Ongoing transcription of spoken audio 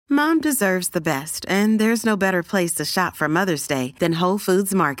Mom deserves the best, and there's no better place to shop for Mother's Day than Whole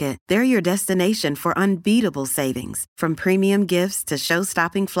Foods Market. They're your destination for unbeatable savings, from premium gifts to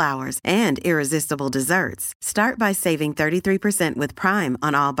show-stopping flowers and irresistible desserts. Start by saving 33% with Prime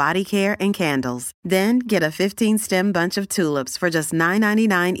on all body care and candles. Then get a 15-stem bunch of tulips for just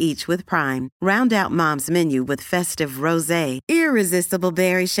 $9.99 each with Prime. Round out Mom's menu with festive rosé, irresistible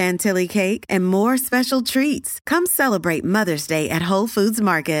berry chantilly cake, and more special treats. Come celebrate Mother's Day at Whole Foods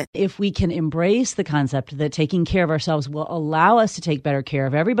Market. If we can embrace the concept that taking care of ourselves will allow us to take better care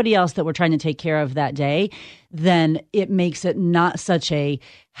of everybody else that we're trying to take care of that day, then it makes it not such a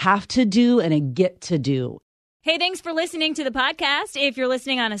have to do and a get to do. Hey, thanks for listening to the podcast. If you're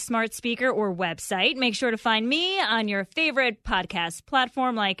listening on a smart speaker or website, make sure to find me on your favorite podcast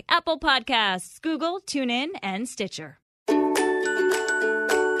platform like Apple Podcasts, Google, TuneIn, and Stitcher.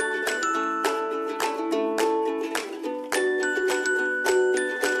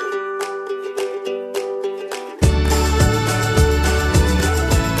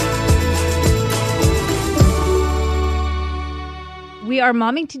 We are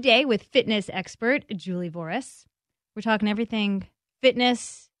momming today with fitness expert Julie Voris. We're talking everything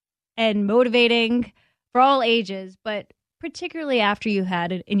fitness and motivating for all ages, but particularly after you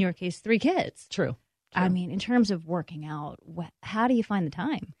had, in your case, 3 kids. True. I mean, in terms of working out, how do you find the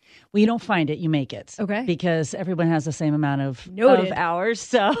time? Well, you don't find it, you make it. Okay. Because everyone has the same amount of hours.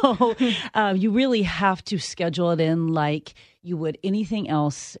 So you really have to schedule it in like you would anything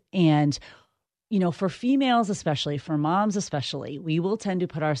else. And you know, for females especially, for moms especially, we will tend to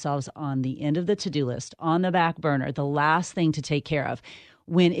put ourselves on the end of the to-do list, on the back burner, the last thing to take care of.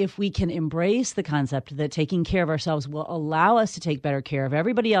 When if we can embrace the concept that taking care of ourselves will allow us to take better care of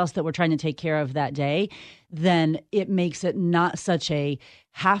everybody else that we're trying to take care of that day, then it makes it not such a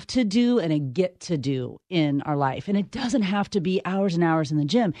have to do and a get to do in our life. And it doesn't have to be hours and hours in the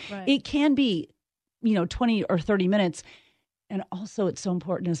gym. Right. It can be, 20 or 30 minutes. And also, it's so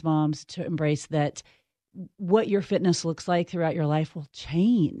important as moms to embrace that what your fitness looks like throughout your life will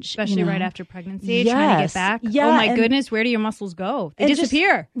change. Especially right after pregnancy, trying to get back. Yeah, oh, my goodness, where do your muscles go? They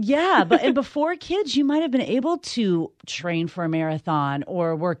disappear. And before kids, you might have been able to train for a marathon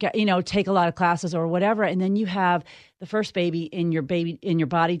or work, take a lot of classes or whatever. And then you have the first baby, and your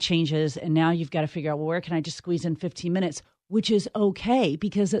body changes. And now you've got to figure out, well, where can I just squeeze in 15 minutes? Which is okay,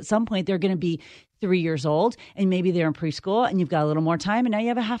 because at some point they're going to be 3 years old and maybe they're in preschool and you've got a little more time and now you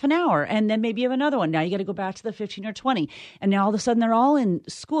have a half an hour and then maybe you have another one. Now you got to go back to the 15 or 20 and now all of a sudden they're all in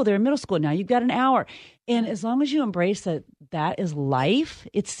school. They're in middle school. Now you've got an hour. And as long as you embrace that is life,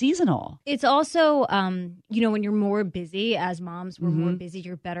 it's seasonal. It's also, when you're more busy as moms, we're more busy,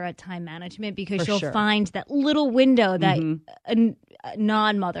 you're better at time management because you'll find that little window that a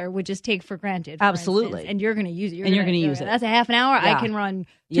non-mother would just take for granted. Absolutely. And you're going to use it. You're going to use it. That's a half an hour. Yeah. I can run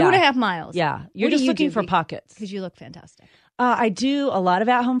 2.5 miles. Yeah. You're just looking for pockets. Because you look fantastic. I do a lot of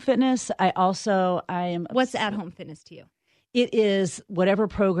at-home fitness. I am. What's at-home fitness to you? It is whatever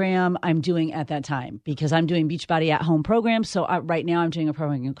program I'm doing at that time, because I'm doing Beachbody at home programs. So right now I'm doing a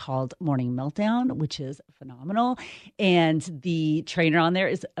program called Morning Meltdown, which is phenomenal. And the trainer on there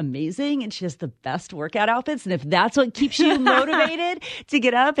is amazing. And she has the best workout outfits. And if that's what keeps you motivated to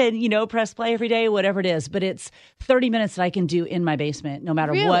get up and, press play every day, whatever it is. But it's 30 minutes that I can do in my basement, no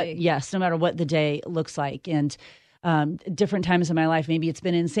matter what. Yes, no matter what the day looks like. And different times in my life. Maybe it's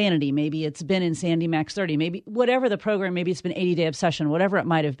been Insanity. Maybe it's been Insanity Max 30. Maybe whatever the program, maybe it's been 80-Day Obsession, whatever it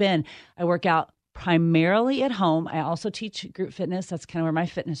might have been. I work out primarily at home. I also teach group fitness. That's kind of where my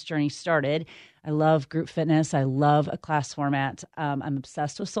fitness journey started. I love group fitness. I love a class format. I'm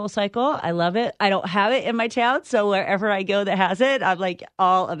obsessed with SoulCycle. I love it. I don't have it in my town, so wherever I go that has it, I'm like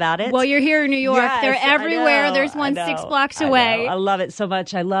all about it. Well, you're here in New York. Yes, they're everywhere. There's one 6 blocks away. I love it so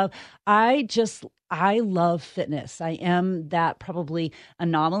much. I love fitness. I am that probably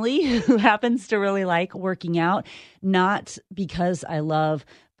anomaly who happens to really like working out, not because I love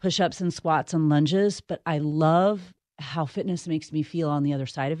push-ups and squats and lunges, but I love how fitness makes me feel on the other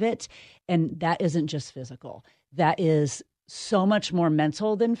side of it. And that isn't just physical. That is so much more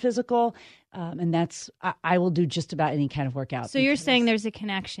mental than physical. And I will do just about any kind of workout. So you're saying there's a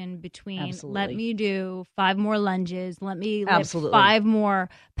connection between let me do 5 more lunges, let me lift 5 more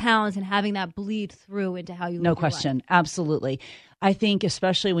pounds, and having that bleed through into how you live No question. Life. Absolutely. I think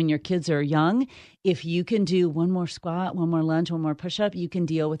especially when your kids are young, if you can do 1 more squat, 1 more lunge, 1 more push-up, you can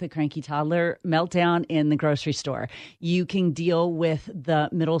deal with a cranky toddler meltdown in the grocery store. You can deal with the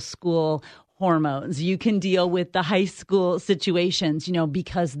middle school hormones. You can deal with the high school situations,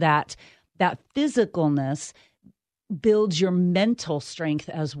 because that physicalness builds your mental strength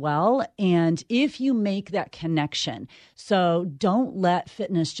as well. And if you make that connection, so don't let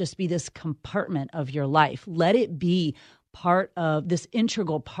fitness just be this compartment of your life. Let it be part of this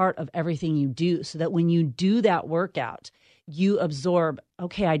integral part of everything you do, so that when you do that workout, you absorb,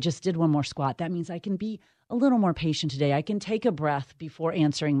 okay, I just did one more squat. That means I can be a little more patient today. I can take a breath before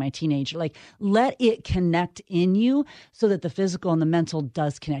answering my teenager. Like, let it connect in you so that the physical and the mental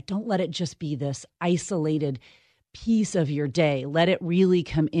does connect. Don't let it just be this isolated piece of your day. Let it really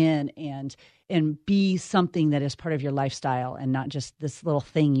come in and be something that is part of your lifestyle and not just this little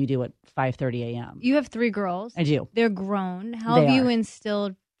thing you do at 5:30 a.m. You have 3 girls. I do. They're grown. How They have you are.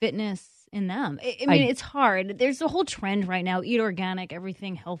 instilled fitness in them? I mean, it's hard. There's a whole trend right now, eat organic,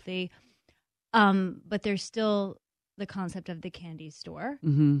 everything healthy. But there's still the concept of the candy store,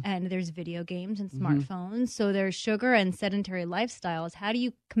 and there's video games and smartphones. So there's sugar and sedentary lifestyles. How do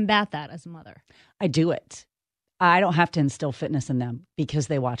you combat that as a mother? I do it. I don't have to instill fitness in them because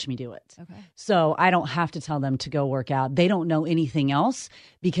they watch me do it. Okay. So I don't have to tell them to go work out. They don't know anything else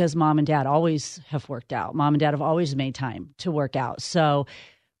because mom and dad always have worked out. Mom and dad have always made time to work out. So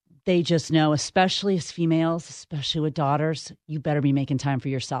they just know, especially as females, especially with daughters, you better be making time for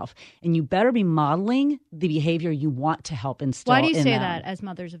yourself. And you better be modeling the behavior you want to help instill in them. Why do you say that as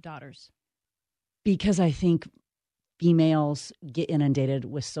mothers of daughters? Because I think females get inundated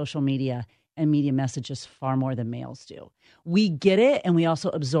with social media and media messages far more than males do. We get it, and we also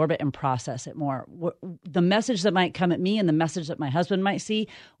absorb it and process it more. The message that might come at me and the message that my husband might see,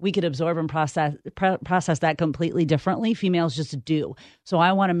 we could absorb and process that completely differently. Females just do. So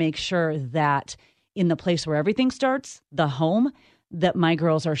I want to make sure that in the place where everything starts, the home, that my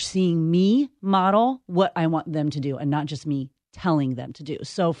girls are seeing me model what I want them to do and not just me telling them to do.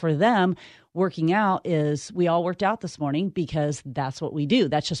 So for them, working out is, we all worked out this morning because that's what we do.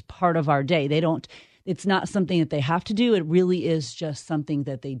 That's just part of our day. It's not something that they have to do. It really is just something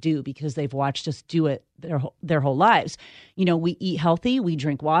that they do because they've watched us do it their whole lives. You know, we eat healthy, we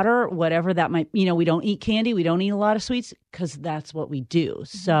drink water, whatever that might, we don't eat candy, we don't eat a lot of sweets because that's what we do.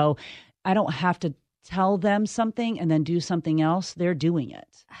 So I don't have to tell them something and then do something else. They're doing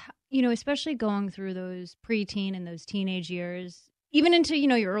it. Especially going through those preteen and those teenage years, even into,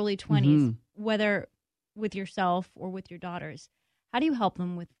 your early 20s, whether with yourself or with your daughters, how do you help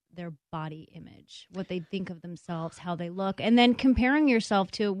them with their body image, what they think of themselves, how they look, and then comparing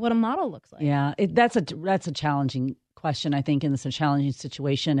yourself to what a model looks like? Yeah, that's a challenging question, I think, and it's a challenging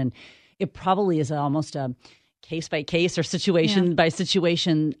situation. And it probably is almost a case by case or situation by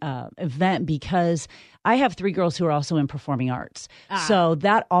situation event, because I have 3 girls who are also in performing arts. So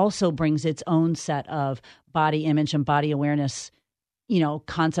that also brings its own set of body image and body awareness,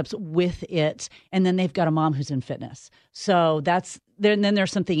 concepts with it. And then they've got a mom who's in fitness. So then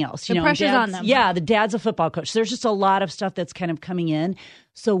there's something else. The pressure's on them. Yeah, the dad's a football coach. So there's just a lot of stuff that's kind of coming in.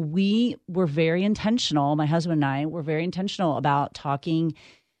 So we were very intentional. My husband and I were very intentional about talking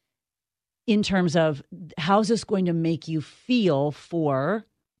in terms of, how's this going to make you feel for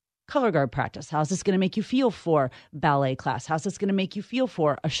color guard practice? How's this going to make you feel for ballet class? How's this going to make you feel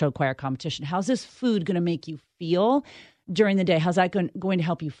for a show choir competition? How's this food going to make you feel during the day? How's that going to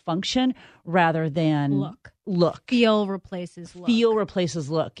help you function rather than look? Feel replaces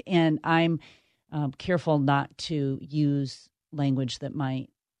look. And I'm careful not to use language that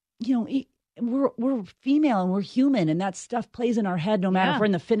might, we're female and we're human, and that stuff plays in our head no matter if we're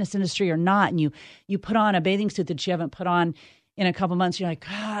in the fitness industry or not. And you put on a bathing suit that you haven't put on in a couple months, you're like,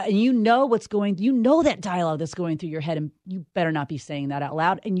 and that dialogue that's going through your head, and you better not be saying that out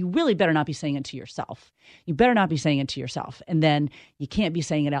loud, and you really better not be saying it to yourself. And then you can't be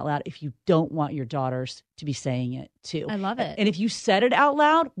saying it out loud if you don't want your daughters to be saying it too. I love it. And if you said it out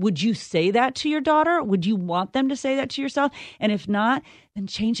loud, would you say that to your daughter? Would you want them to say that to yourself? And if not, then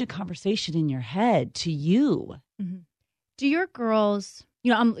change the conversation in your head to you. Mm-hmm. Do your girls,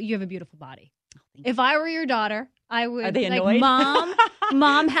 you have a beautiful body. If I were your daughter, I would be like,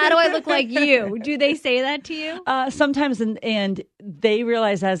 Mom, how do I look like you? Do they say that to you? Sometimes, and they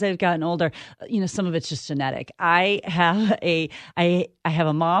realize as they've gotten older, some of it's just genetic. I have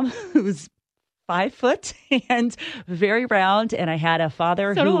a mom who's 5 foot and very round, and I had a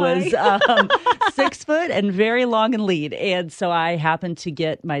father who was 6 foot and very long and lean, and so I happened to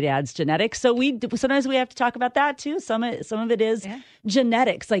get my dad's genetics. So sometimes we have to talk about that too. Some of it is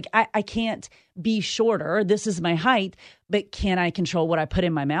genetics. Like I can't be shorter. This is my height, but can I control what I put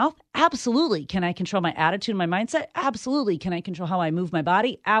in my mouth? Absolutely. Can I control my attitude and my mindset? Absolutely. Can I control how I move my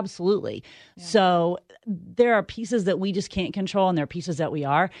body? Absolutely. Yeah. So there are pieces that we just can't control, and there are pieces that we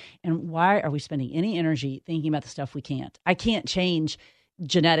are. And why are we spending any energy thinking about the stuff we can't? I can't change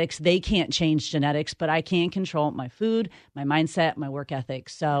genetics. They can't change genetics, but I can control my food, my mindset, my work ethic.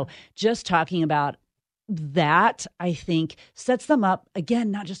 So just talking about that, I think, sets them up,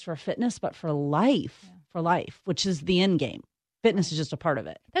 again, not just for fitness, but for life, which is the end game. Fitness is just a part of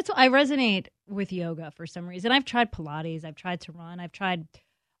it. That's what I resonate with yoga for some reason. I've tried Pilates. I've tried to run. I've tried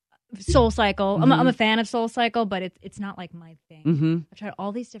Soul Cycle. I'm a fan of Soul Cycle, but it's not like my thing. I've tried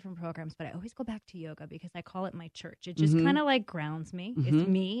all these different programs, but I always go back to yoga because I call it my church. It just kind of like grounds me. It's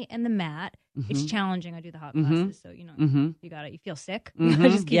me and the mat. It's challenging. I do the hot classes, so you feel sick. You gotta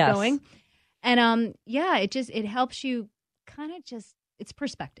just keep going. And it helps you kind of just, it's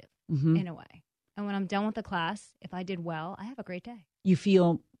perspective in a way. And when I'm done with the class, if I did well, I have a great day. You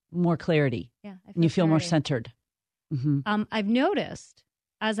feel more clarity. Yeah, and you feel more centered. I've noticed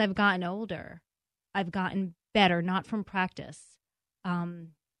as I've gotten older, I've gotten better, not from practice. I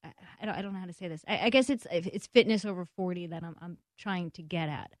don't know how to say this. I guess it's fitness over 40 that I'm trying to get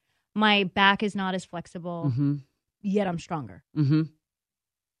at. My back is not as flexible, yet I'm stronger.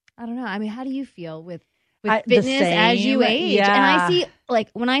 I don't know. I mean, how do you feel with fitness as you age? Yeah. And I see, like,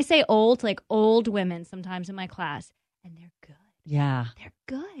 when I say old, like old women sometimes in my class, and they're good. Yeah. They're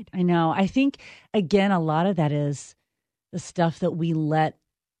good. I know. I think, again, a lot of that is the stuff that we let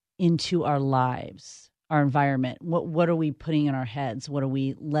into our lives, our environment. What are we putting in our heads? What are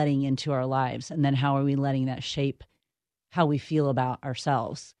we letting into our lives? And then how are we letting that shape how we feel about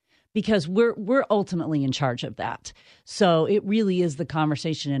ourselves? Because we're ultimately in charge of that. So it really is the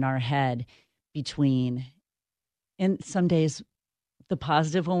conversation in our head between, and some days the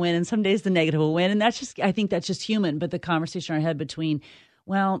positive will win and some days the negative will win. And I think that's just human. But the conversation in our head between,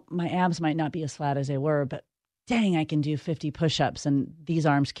 well, my abs might not be as flat as they were, but dang, I can do 50 push-ups and these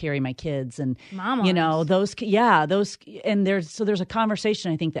arms carry my kids and, Mom arms. those, and there's a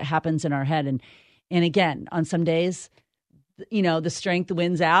conversation I think that happens in our head. And again, on some days, the strength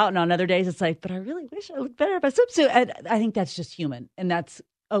wins out. And on other days it's like, but I really wish I looked better in my swimsuit. And I think that's just human and that's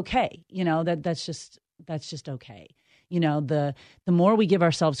okay. That's just okay. The more we give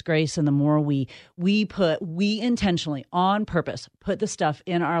ourselves grace and the more we intentionally on purpose put the stuff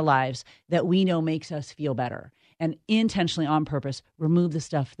in our lives that we know makes us feel better, and intentionally on purpose remove the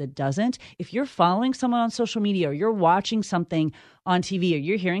stuff that doesn't. If you're following someone on social media or you're watching something on TV or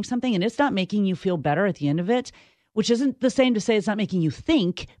you're hearing something and it's not making you feel better at the end of it, which isn't the same to say it's not making you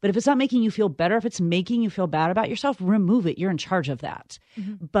think, but if it's not making you feel better, if it's making you feel bad about yourself, remove it. You're in charge of that.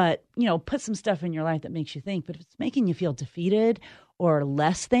 But, put some stuff in your life that makes you think. But if it's making you feel defeated or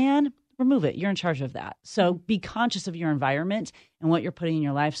less than, remove it. You're in charge of that. So be conscious of your environment and what you're putting in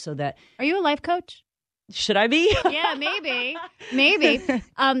your life so that... Are you a life coach? Should I be? Yeah, maybe.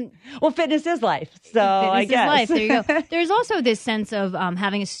 Well, fitness is life. So I guess. Fitness is life. There you go. There's also this sense of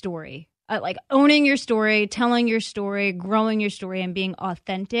having a story. Like owning your story, telling your story, growing your story, and being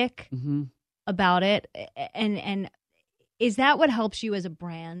authentic about it. And is that what helps you as a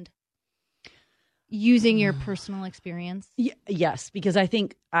brand? Using your personal experience? Yes, because I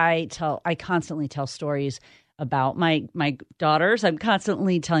think I constantly tell stories about my daughters. I'm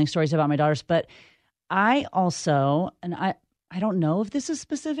constantly telling stories about my daughters, but I also, and I don't know if this is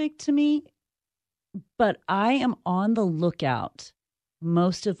specific to me, but I am on the lookout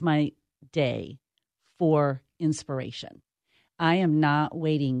most of my day for inspiration. I am not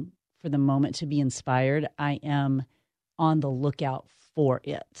waiting for the moment to be inspired. I am on the lookout for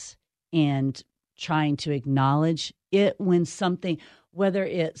it and trying to acknowledge it when something, whether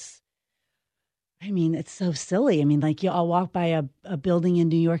it's so silly. I'll walk by a building in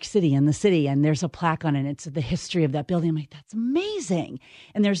New York City, in the city, and there's a plaque on it. It's the history of that building. I'm like, that's amazing.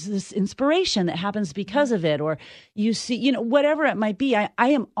 And there's this inspiration that happens because of it. Or you see, whatever it might be, I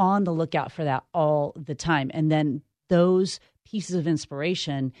am on the lookout for that all the time. And then those pieces of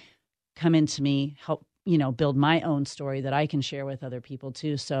inspiration come into me, help, build my own story that I can share with other people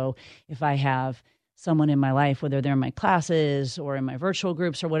too. So if I have someone in my life, whether they're in my classes or in my virtual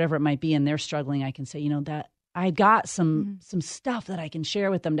groups or whatever it might be, and they're struggling, I can say, that I got some stuff that I can share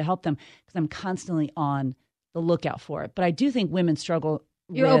with them to help them, because I'm constantly on the lookout for it. But I do think women struggle.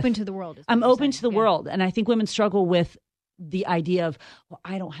 You're open to the world. I'm open to the world. And I think women struggle with the idea of, well,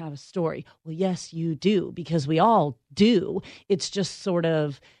 I don't have a story. Well, yes, you do, because we all do. It's just sort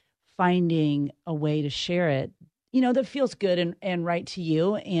of finding a way to share it that feels good and right to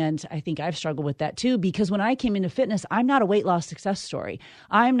you. And I think I've struggled with that too, because when I came into fitness, I'm not a weight loss success story.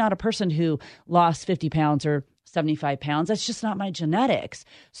 I'm not a person who lost 50 pounds or 75 pounds. That's just not my genetics.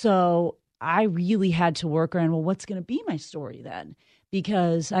 So I really had to work around, well, what's going to be my story then?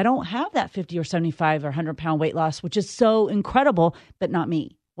 Because I don't have that 50 or 75 or 100 pound weight loss, which is so incredible, but not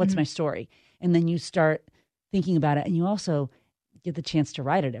me. What's my story? And then you start thinking about it. And you also get the chance to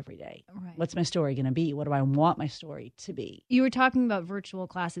write it every day. Right. What's my story going to be? What do I want my story to be? You were talking about virtual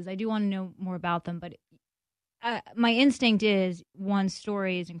classes. I do want to know more about them, but my instinct is one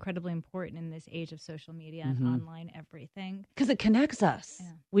story is incredibly important in this age of social media and online everything. Because it connects us.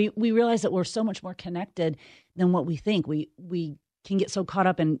 Yeah. We realize that we're so much more connected than what we think. We can get so caught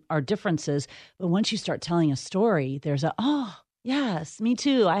up in our differences, but once you start telling a story, there's oh, yes, me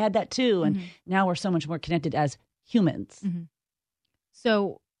too. I had that too. And now we're so much more connected as humans. Mm-hmm.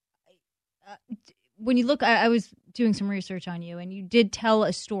 So when you look, I was doing some research on you, and you did tell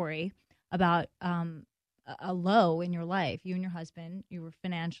a story about a low in your life. You and your husband, you were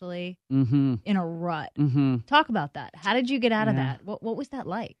financially in a rut. Talk about that. How did you get out of that? What was that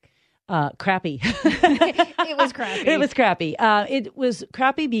like? Crappy. It was crappy. It was crappy. It was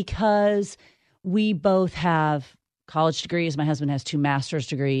crappy because we both have college degrees. My husband has 2 master's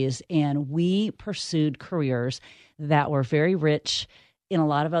degrees, and we pursued careers that were very rich in a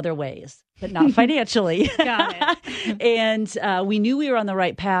lot of other ways, but not financially. Got it. And we knew we were on the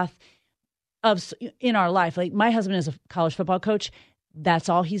right path in our life. Like, my husband is a college football coach. That's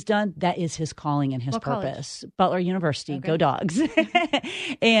all he's done. That is his calling and his purpose. College? Butler University. Okay. Go Dogs.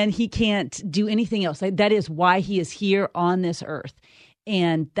 And he can't do anything else. Like, that is why he is here on this earth.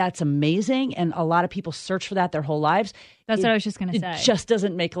 And that's amazing. And a lot of people search for that their whole lives. That's what I was just going to say. It just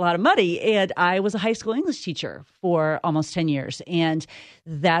doesn't make a lot of money. And I was a high school English teacher for almost 10 years. And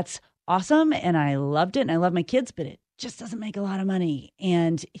that's awesome. And I loved it. And I love my kids, but it just doesn't make a lot of money.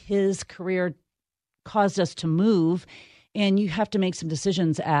 And his career caused us to move. And you have to make some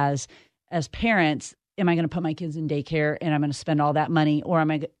decisions as parents. Am I going to put my kids in daycare and I'm going to spend all that money, or am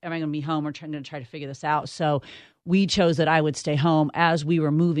I going to be home or trying to try to figure this out? So we chose that I would stay home as we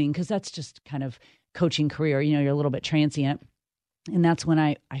were moving, because that's just kind of coaching career. You know, you're a little bit transient. And that's when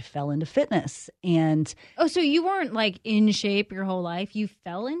I fell into fitness. And so you weren't like in shape your whole life. You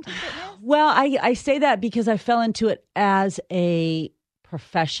fell into fitness? Well, I say that because I fell into it as a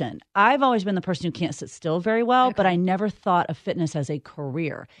profession. I've always been the person who can't sit still very well, but I never thought of fitness as a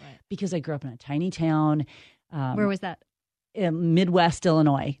career because I grew up in a tiny town. Where was that? In Midwest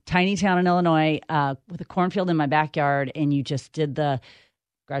Illinois, tiny town in Illinois, with a cornfield in my backyard. And you just did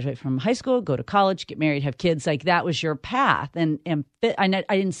graduate from high school, go to college, get married, have kids. Like, that was your path. And I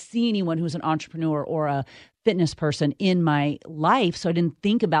didn't see anyone who was an entrepreneur or a fitness person in my life. So I didn't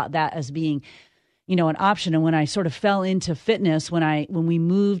think about that as being, an option. And when I sort of fell into fitness, when we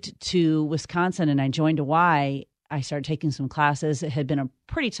moved to Wisconsin and I joined Y, I started taking some classes. It had been a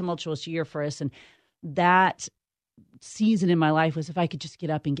pretty tumultuous year for us. And that season in my life was, if I could just get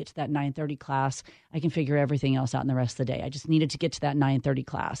up and get to that 9:30 class, I can figure everything else out in the rest of the day. I just needed to get to that 9:30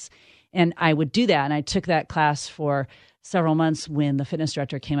 class. And I would do that. And I took that class for several months when the fitness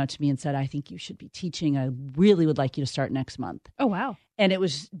director came up to me and said, I think you should be teaching. I really would like you to start next month. Oh, wow. And it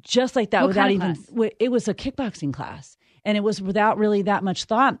was just like that. What kind of class? It was a kickboxing class. And it was without really that much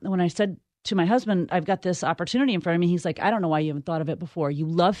thought. When I said to my husband, I've got this opportunity in front of me, he's like, I don't know why you haven't thought of it before. You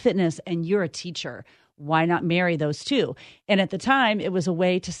love fitness and you're a teacher. Why not marry those two? And at the time, it was a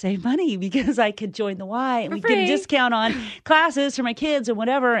way to save money because I could join the Y and we get a discount on classes for my kids and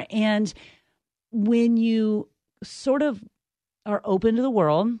whatever. And when you sort of are open to the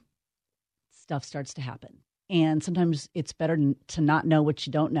world, stuff starts to happen. And sometimes it's better to not know what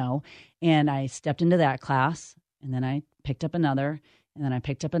you don't know. And I stepped into that class, and then I picked up another, and then I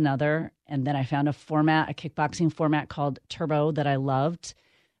picked up another. And then I found a kickboxing format called Turbo that I loved,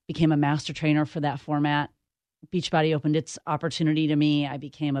 became a master trainer for that format. Beachbody opened its opportunity to me. I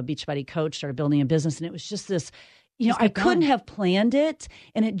became a Beachbody coach, started building a business. And it was just this, I couldn't have planned it.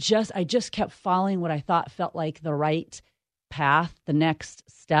 And I just kept following what I thought felt like the right path, the next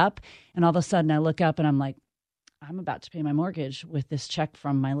step. And all of a sudden I look up and I'm like, I'm about to pay my mortgage with this check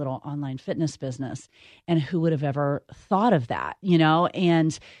from my little online fitness business. And who would have ever thought of that,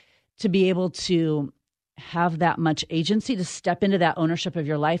 And to be able to have that much agency, to step into that ownership of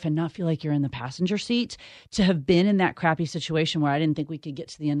your life and not feel like you're in the passenger seat, to have been in that crappy situation where I didn't think we could get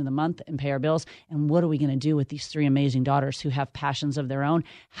to the end of the month and pay our bills. And what are we going to do with these 3 amazing daughters who have passions of their own?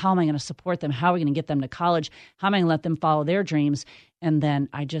 How am I going to support them? How are we going to get them to college? How am I going to let them follow their dreams? And then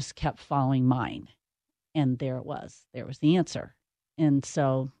I just kept following mine. And there it was. There was the answer. And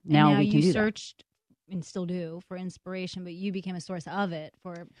so now we can do that. You searched and still do for inspiration, but you became a source of it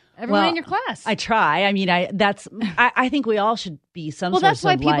for everyone in your class. I try. I mean, I think we all should be some source of light. Well, that's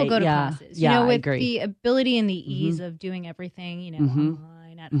why people go to classes. Yeah, with I agree. The ability and the ease of doing everything,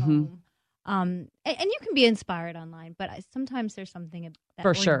 online, at home. And you can be inspired online, but sometimes there's something that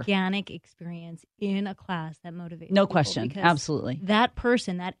organic experience in a class that motivates people. Question. Absolutely. That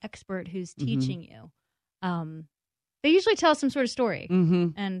person, that expert who's teaching you, They usually tell some sort of story. Mm-hmm.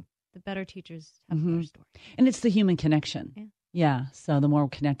 And the better teachers have a better story. And it's the human connection. Yeah. Yeah. So the more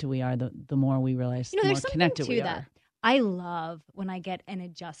connected we are, the more we realize the more there's something connected to we that. are. I love when I get an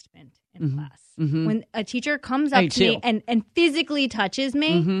adjustment in Mm-hmm. class. Mm-hmm. When a teacher comes up to me and physically touches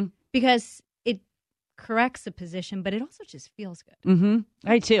me Mm-hmm. because it corrects a position, but it also just feels good. Mm-hmm.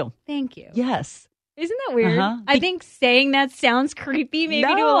 I too. Thank you. Yes. Isn't that weird? Uh-huh. I think saying that sounds creepy maybe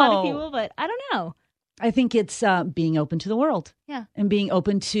to a lot of people, but I don't know. I think it's being open to the world. Yeah. And being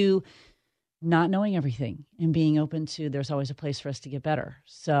open to not knowing everything and being open to there's always a place for us to get better.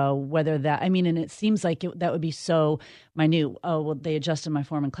 So whether that, and it seems like that would be so minute. Oh, well, they adjusted my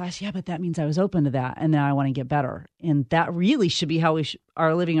form in class. Yeah, but that means I was open to that. And now I want to get better. And that really should be how we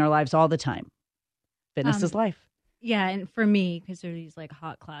are living our lives all the time. Fitness is life. Yeah, and for me, because there are these like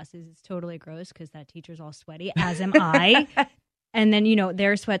hot classes, it's totally gross because that teacher's all sweaty, as am I. And then,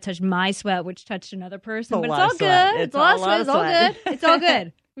 their sweat touched my sweat, which touched another person. But it's all good. It's a lot of sweat. It's all good. It's all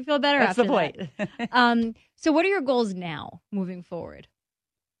good. We feel better after that. That's the point. So what are your goals now moving forward?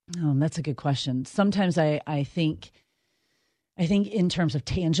 Oh, that's a good question. Sometimes I think in terms of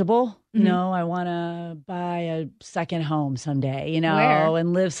tangible, I want to buy a second home someday, Where?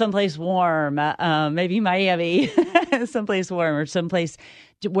 and live someplace warm, maybe Miami, someplace warm or someplace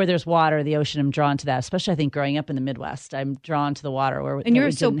where there's water, the ocean. I'm drawn to that, especially I think growing up in the Midwest, I'm drawn to the water and you're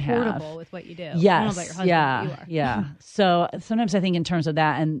so portable with what you do. Yes. I don't know about your husband, yeah. but you are. Yeah. So sometimes I think in terms of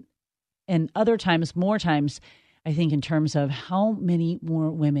that and other times, more times, I think in terms of how many more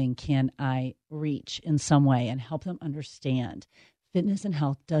women can I reach in some way and help them understand fitness and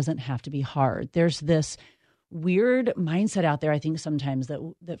health doesn't have to be hard. There's this weird mindset out there, I think sometimes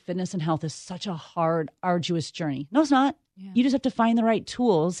that fitness and health is such a hard, arduous journey. No, it's not. Yeah. You just have to find the right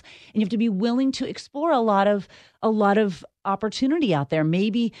tools and you have to be willing to explore a lot of opportunity out there.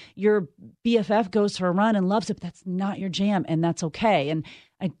 Maybe your BFF goes for a run and loves it, but that's not your jam, and that's okay. And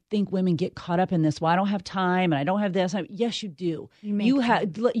I think women get caught up in this. Well, I don't have time and I don't have this. Yes, you do. You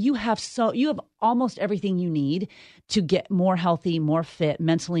have almost everything you need to get more healthy, more fit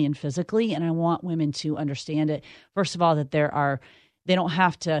mentally and physically. And I want women to understand it. First of all, that they don't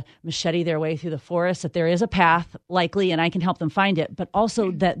have to machete their way through the forest, that there is a path likely and I can help them find it, but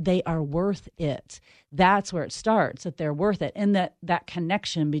also that they are worth it. That's where it starts, that they're worth it. And that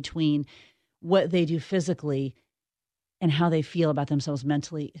connection between what they do physically and how they feel about themselves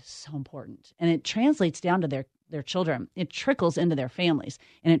mentally is so important. And it translates down to their children. It trickles into their families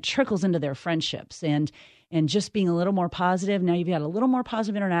and it trickles into their friendships and just being a little more positive. Now you've got a little more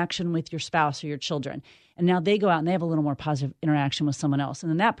positive interaction with your spouse or your children. And now they go out and they have a little more positive interaction with someone else. And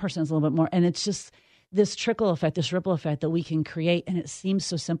then that person is a little bit more. And it's just this trickle effect, this ripple effect that we can create. And it seems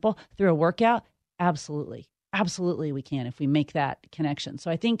so simple through a workout. Absolutely. Absolutely we can if we make that connection. So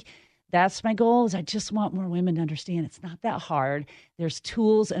I think that's my goal is I just want more women to understand it's not that hard. There's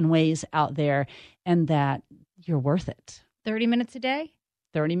tools and ways out there and that you're worth it. 30 minutes a day?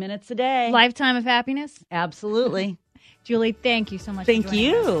 30 minutes a day. Lifetime of happiness? Absolutely. Julie, thank you so much. Thank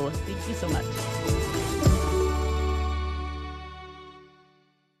you. Thank you so much.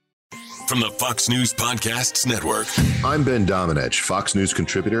 From the Fox News Podcasts Network. I'm Ben Domenech, Fox News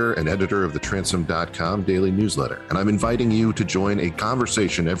contributor and editor of the Transom.com daily newsletter, and I'm inviting you to join a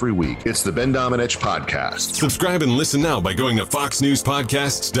conversation every week. It's the Ben Domenech Podcast. Subscribe and listen now by going to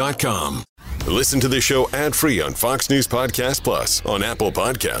foxnewspodcasts.com. Listen to the show ad-free on Fox News Podcast Plus, on Apple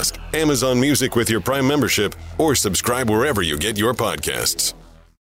Podcast, Amazon Music with your Prime membership, or subscribe wherever you get your podcasts.